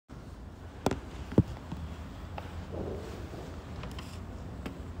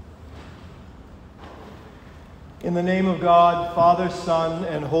In the name of God, Father, Son,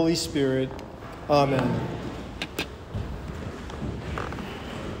 and Holy Spirit. Amen.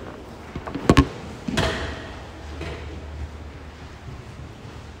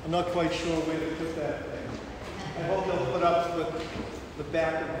 I'm not quite sure where to put that thing. I hope they'll put up the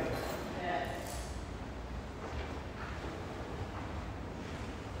back of me.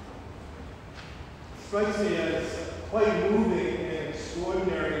 Strikes me as quite moving and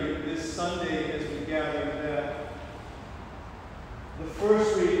extraordinary this Sunday as we gather that the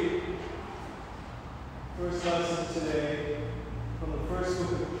first reading, first lesson today from the first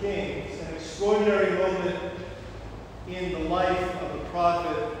book of Kings, an extraordinary moment in the life of the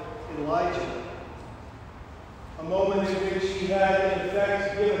prophet Elijah. A moment in which he had in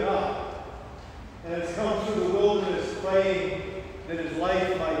effect given up and has come through the wilderness praying that his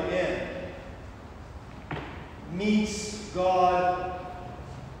life might end. Meets God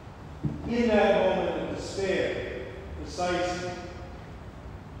in that moment of despair, precisely.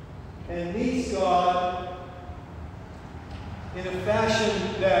 And meets God in a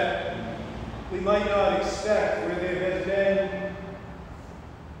fashion that we might not expect, where there has been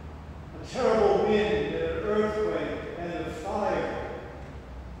a terrible wind and an earthquake and a fire.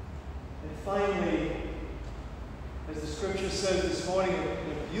 And finally, as the scripture says this morning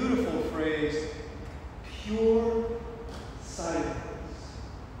in a beautiful phrase, pure silence.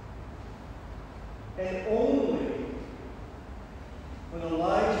 And only when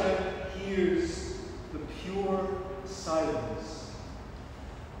Elijah hears the pure silence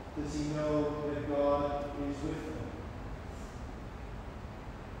does he know that God is with him.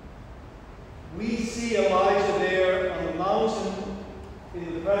 We see Elijah there on the mountain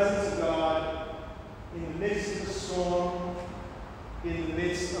in the presence of God, in the midst of a storm, in the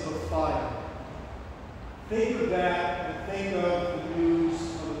midst of a fire. Think of that and think of the news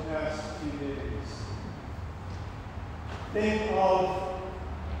of the past few days. Think of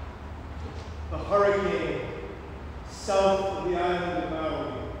the hurricane south of the island of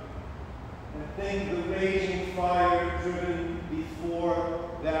Maui. And think of the raging fire driven before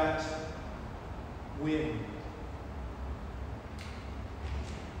that wind.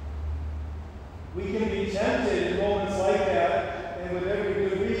 We can be tempted in moments like that, and with every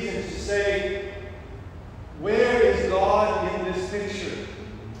good reason, to say, where is God in this picture?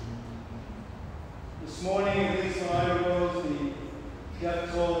 This morning, at least when I arose, the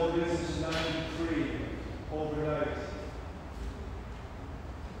death toll had risen to 93 overnight.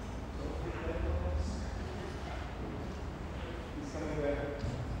 He's coming back.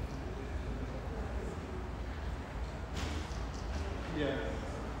 Yeah.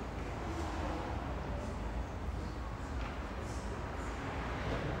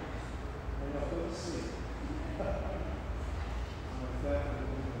 I know, go to sleep.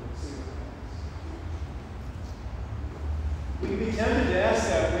 We can be tempted to ask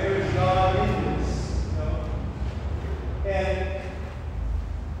that, where is God in this? You know? And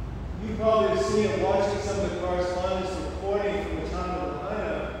you probably have seen it watching some of the correspondence reporting from the town of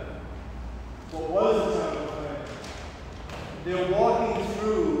Lahaina. What was the town of Lahaina? They're walking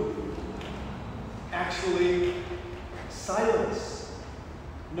through, actually, silence.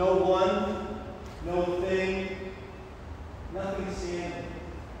 No one, no thing, nothing standing,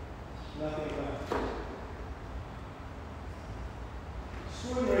 nothing left.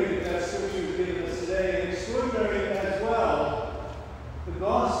 Extraordinary that scripture is given us today, and extraordinary as well the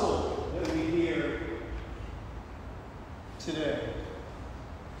gospel that we hear today.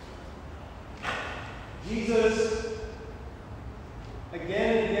 Jesus,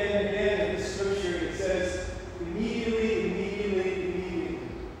 again and again and again in this scripture, it says, immediately, immediately, immediately.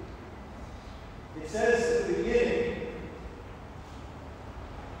 It says at the beginning,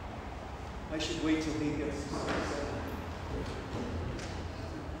 I should wait till he gets to say.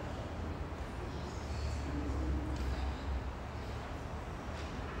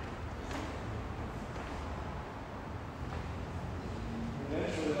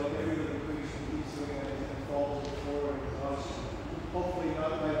 Eventually, like everything preached and keeps doing anything and falls before and exhaustion. Hopefully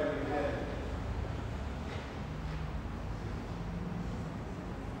not right every day.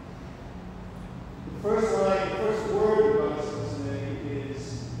 The first line, the first word of the gospel today is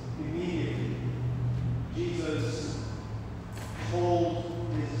immediately. Jesus told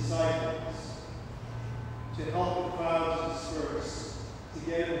his disciples to help the crowds disperse, to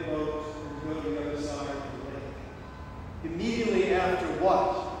get in the boat and go to the other side of the lake. Immediately after what?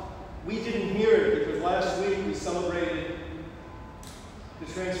 We didn't hear it because last week we celebrated the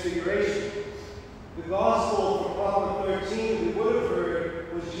Transfiguration. The gospel from Prophet 13 we would have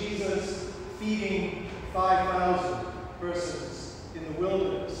heard was Jesus feeding 5,000 persons in the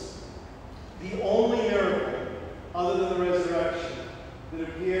wilderness. The only miracle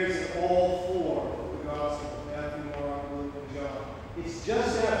It's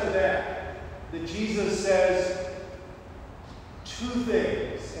just after that that Jesus says two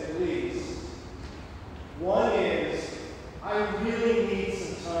things at least. One is, I really need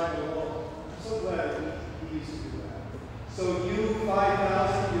some time alone. I'm so glad he used to do that. So you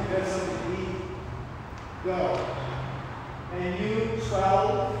 5,000, you've got something to eat, go. And you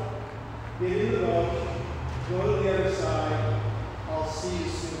 12, get in the boat, go to the other side, I'll see you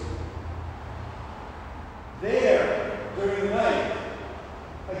soon. There, during the night,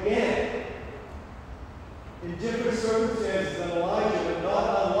 again, in different circumstances than Elijah, but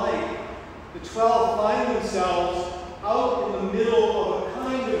not unlike, the 12 find themselves out in the middle of a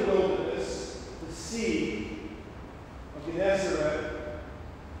kind of wilderness, the Sea of Gennesaret.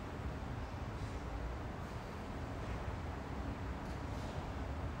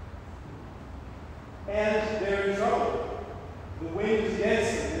 And they're in trouble. The wind is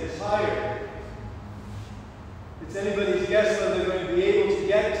against them, they're tired. It's anybody's guess whether they're going to be able to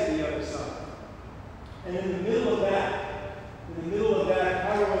get to the other side. And in the middle of that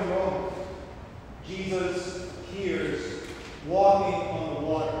harrowing moment, Jesus appears walking on the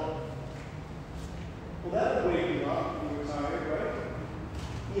water. Well, that would wake you up if you were tired, right?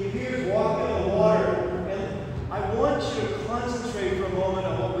 He appears walking on the water, and I want you to concentrate for a moment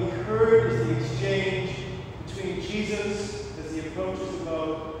on what we heard as the exchange between Jesus as he approaches the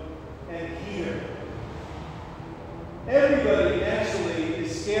boat and Peter. Everybody naturally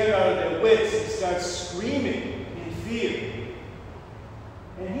is scared out of their wits and starts screaming in fear.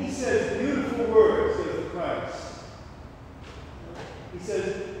 And he says beautiful words of the Christ. He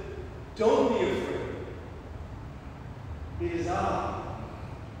says, don't be afraid. It is I.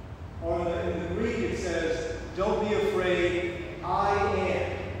 Or in the Greek it says, don't be afraid, I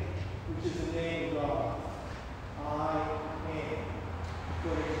am, which is the name of God. I am,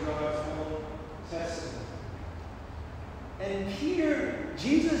 according to God's own testament. And Peter,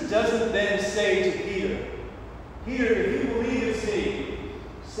 Jesus doesn't then say to Peter, Peter, if you believe it's me,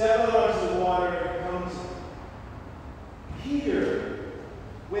 step out onto the water and come to me. Peter,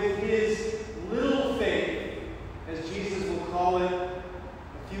 with his little faith, as Jesus will call it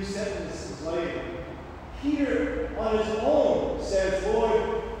a few sentences later, Peter on his own says,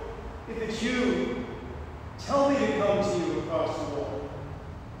 Lord, if it's you, tell me to come to you across the water.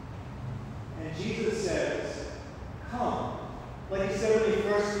 And Jesus says, come. Like he said when he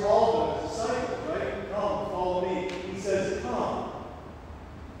first called them as disciples, right? Come, follow me. He says, come.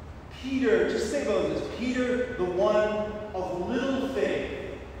 Peter, just think about this. Peter, the one of little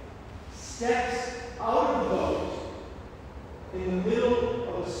faith, steps out of the boat in the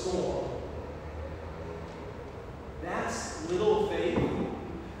middle of a storm. That's little faith.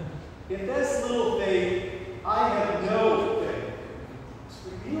 If that's little faith, I have no faith.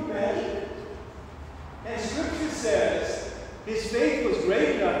 Can you imagine? And Scripture says his faith was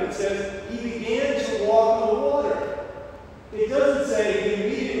great enough. It says he began to walk on the water. It doesn't say he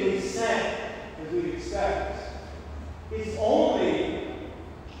immediately sank, as we'd expect. It's only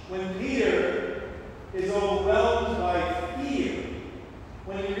when Peter is overwhelmed by fear,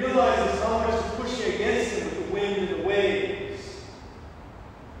 when he realizes how much is pushing against him with the wind and the waves,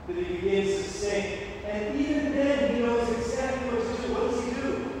 that he begins to sink. And even then, he knows exactly what to do. What does he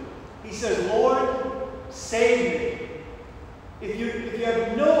do? He says, Lord, save me. If you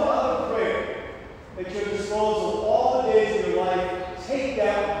have no other prayer at your disposal all the days of your life, take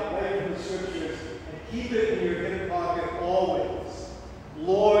that one right from the Scriptures and keep it in your hip pocket always.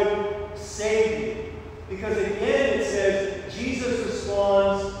 Lord, save me. Because again it says, Jesus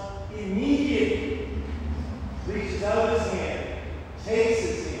responds immediately. Reaches out his hand, takes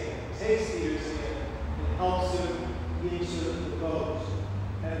his hand, takes Peter's hand, and helps him into the boat.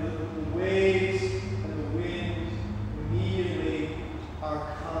 And the waves and the wind immediately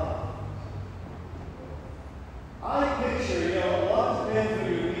are calm. I picture, a lot depends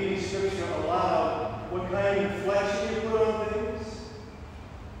when you're reading Scripture aloud, what kind of inflection you put on things.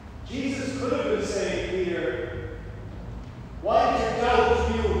 Jesus could have been saying, Peter, why did you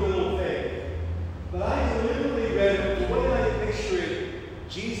doubt you with little faith? But I deliberately read the way I picture it,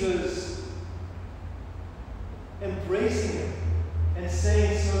 Jesus embracing him and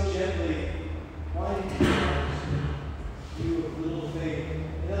saying so gently, why did you doubt you with little faith?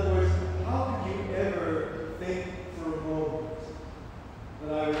 In other words, how could you ever think for a moment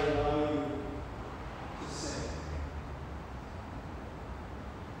that I would allow you to sin?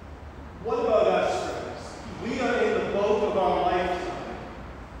 What about us, friends? We are in the boat of our lifetime.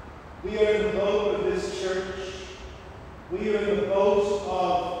 We are in the boat of this church. We are in the boat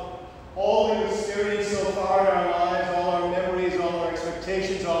of all we've experienced so far in our lives, all our memories, all our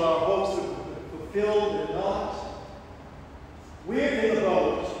expectations, all our hopes that fulfilled and not. We're in the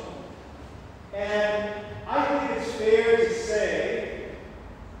boat, and I think it's fair to say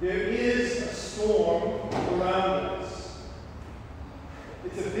there is a storm around us.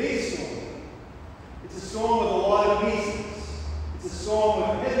 It's a big storm. It's a storm with a lot of pieces. It's a storm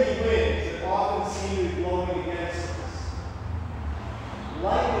with heavy winds that often seem to be blowing against us.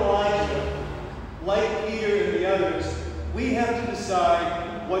 Like Elijah, like Peter and the others, we have to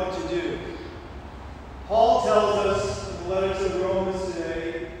decide what to do. Paul tells us in the letter to the Romans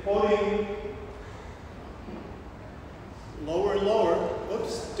today, quoting lower and lower.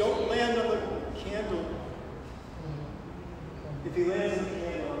 Whoops, don't land on the candle. If he lands on the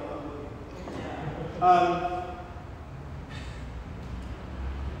candle,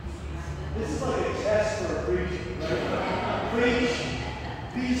 this is like a test for a preacher, right? Preach,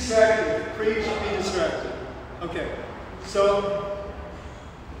 be distracted. Preach, be distracted. Okay, so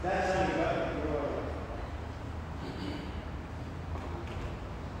that's how you got it.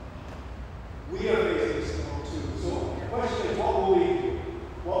 We are facing this storm too. So the question is, what will we do?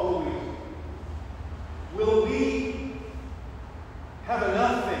 What will we do? Will we have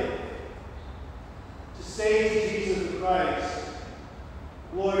enough faith to say to Jesus Christ,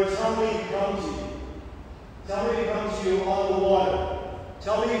 Lord, tell me to come to you. Tell me to come to you on the water.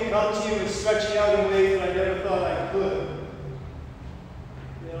 Tell me to come to you and stretch me out in ways that I never thought I could.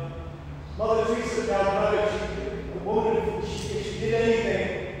 You know, Mother Teresa of Calcutta, the woman, if she did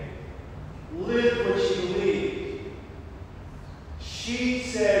anything, lived what she believed. She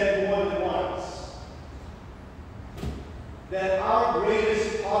said more than once that our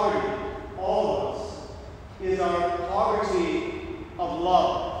greatest poverty, all of us, is our poverty of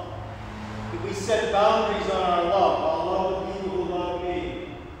love. If we set boundaries on our love, I'll love the people who love me.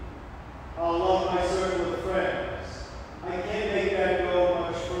 I'll love my circle of friends. I can't make that go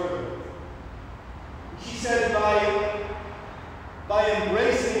much further. She said by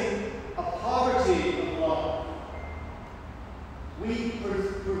embracing a poverty of love, we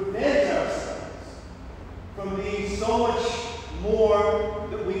prevent ourselves from being so much more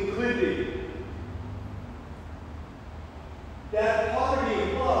that we could be. That poverty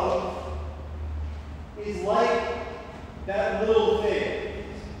of love is like that little thing.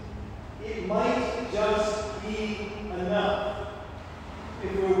 It might just be enough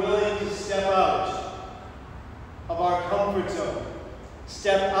if we're willing to step out of our comfort zone,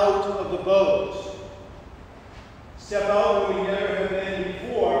 step out of the boat, step out where we never have been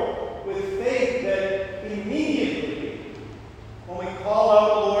before, with faith that immediately, when we call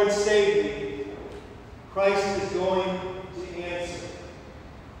out, Lord, save me, Christ is going to answer.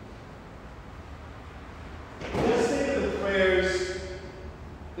 Let's think of the prayers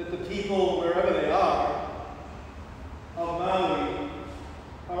that the people, wherever they are, of Maui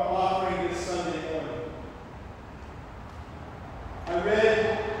are offering this Sunday morning. I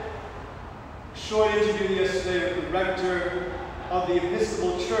read a short interview yesterday with the rector of the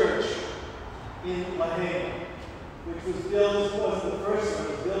Episcopal Church in Lahaina, which was the first one,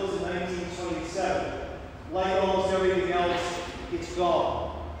 it was built in 1927. Like almost everything else, it's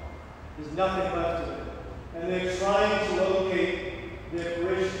gone. There's nothing left of it. And they're trying to locate their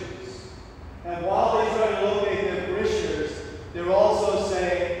parishioners. And while they try to locate their parishioners, they're also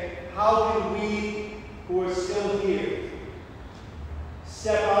saying, how can we, who are still here,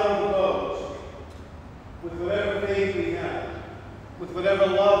 step out of the boat with whatever faith we have, with whatever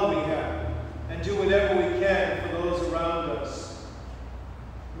love we have, and do whatever we can for those around us,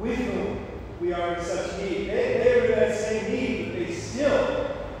 with whom we are in such need. They're in that same need, but they still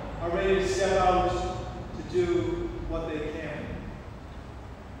are ready to step out to do what they can.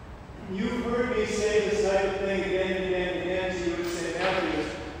 You've heard me say this type of thing again and again and again to you at St. Matthew's,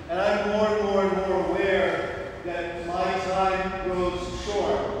 and I'm more and more and more aware that my time grows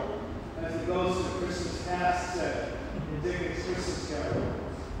short, as the ghost of Christmas past said in Dickens' Christmas Carol.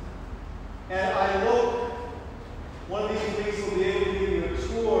 And I look, one of these weeks we'll be able to give you a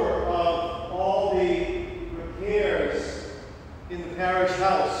tour of all the repairs in the parish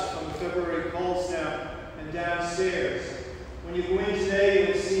house from the February cold snap and downstairs. When you go in today,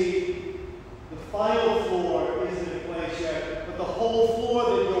 you'll see the final floor isn't in place yet, but the whole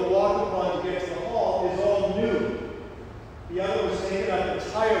floor that you'll walk upon to get to the hall is all new. The other was taken up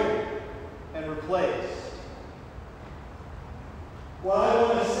entirely and replaced. What I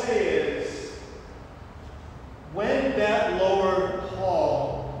want to say is, when that lower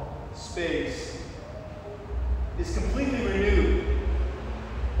hall space is completely renewed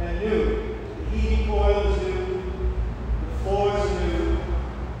and new, the heating coil is new, the floors are new,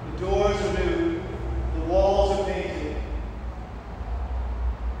 the doors are new, the walls are painted.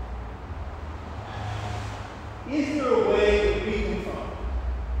 Is there a way that we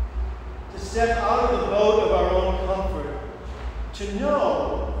step out of the boat of our own comfort to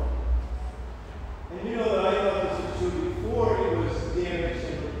know, and you know that I thought this was true before it was damaged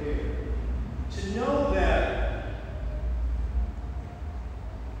and repaired, to know that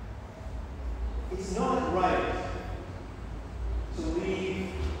it's not right to leave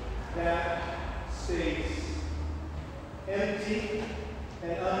that space empty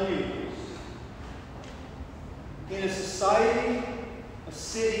and unused in a society, a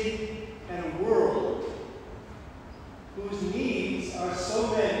city, and a world whose needs are so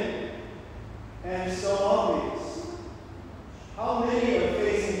many and so obvious. How many are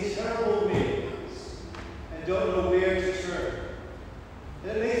facing terrible needs and don't know where to turn?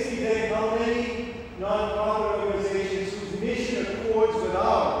 And it makes me think how many nonprofit organizations whose mission accords with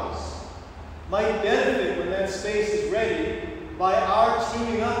ours might benefit when that space is ready by our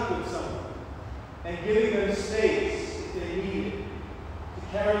teaming up with someone and giving them space if they need it to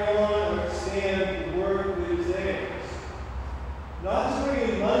carry on or expand the work that is theirs. Not to bring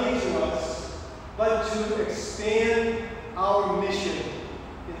in money to us, but to expand our mission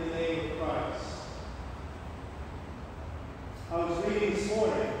in the name of Christ. I was reading this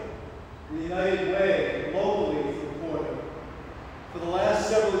morning the United Way locally reported. For the last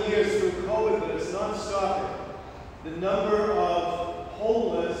several years through COVID, but it's not stopping, the number of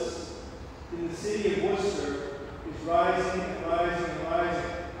homeless in the city of Worcester is rising and rising and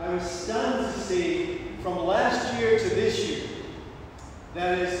rising. I was stunned to see from last year to this year,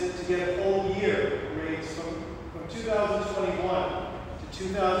 that is to get a whole year rates from 2021 to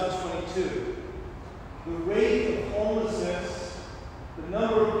 2022, the rate of homelessness, the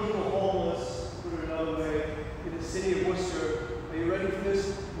number of people homeless, put it another way, in the city of Worcester, are you ready for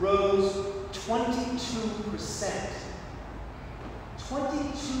this? Rose 22%.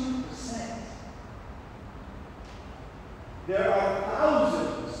 22%. There are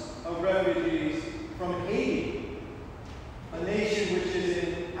thousands of refugees from Haiti, a nation which is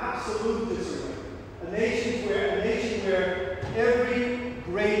in absolute disarray, a nation where every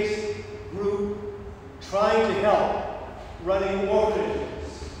great group trying to help, running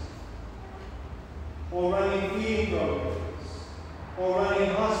orphanages, or running feeding programs, or running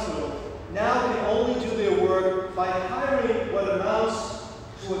hospitals, now can only do their work by hiring what amounts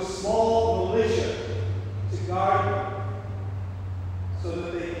to a small militia to guard them so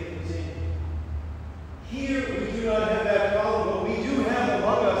that they can continue. Here we do not have that problem, but we do have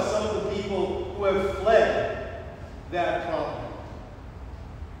among us some of the people who have fled that problem.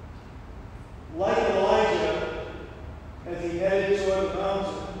 Like Elijah, as he headed toward the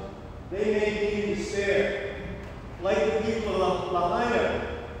mountain, they may be in despair. Like the people of Lahaina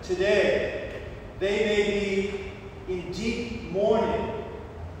today, they may be in deep mourning.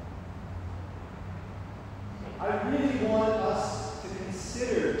 I really want us to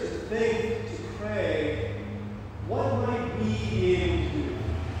consider, to think, to pray, what might we be able to do?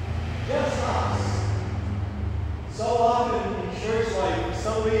 Just us. So often in church life, for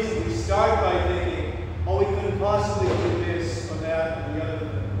some reason, we start by thinking, oh, we couldn't possibly do this or that or the other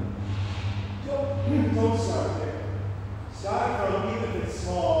thing. Don't start there. Start from, even if it's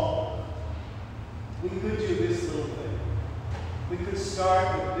small, we could do this little thing. We could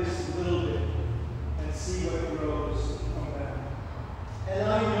start with this little bit and see what grows from that. And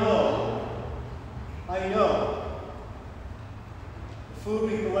I know, the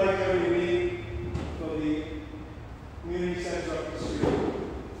food we collect every week for the community center up the street,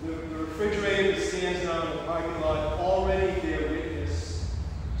 the refrigerator that stands down in the parking lot already bear witness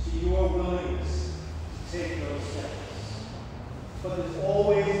to your willingness to take those steps. But there's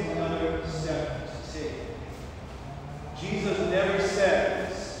always another step to take. Jesus never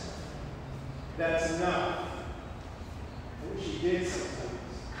says, that's enough. I wish he did sometimes.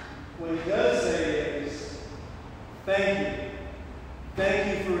 What he does say is, thank you. Thank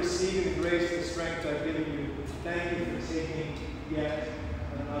you for receiving the grace and strength I've given you. Thank you for taking yet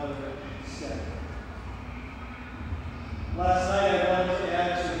another step. Last night I wanted to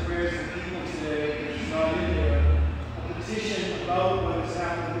add to the prayers of people today, which is not in there, a petition about what has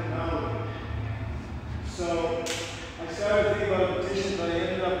happened in Maui. So I started to think about a petition, but I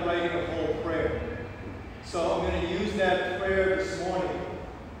ended up writing a whole prayer. So I'm going to use that prayer this morning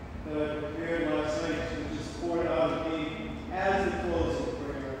that I prepared last night to just pour it out of me as the closing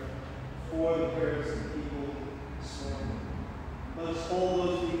prayer for the prayers of the people this morning. Let us hold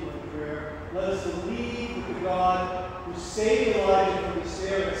those people in prayer. Let us believe that the God who saved Elijah from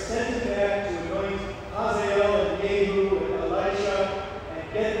despair and sent him back to anoint Hazael and Jehu and Elisha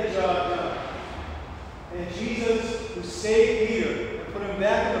and get the job done. And Jesus, who saved Peter and put him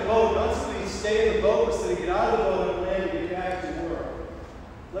back in the boat, not simply stay in the boat, but so to get out of the boat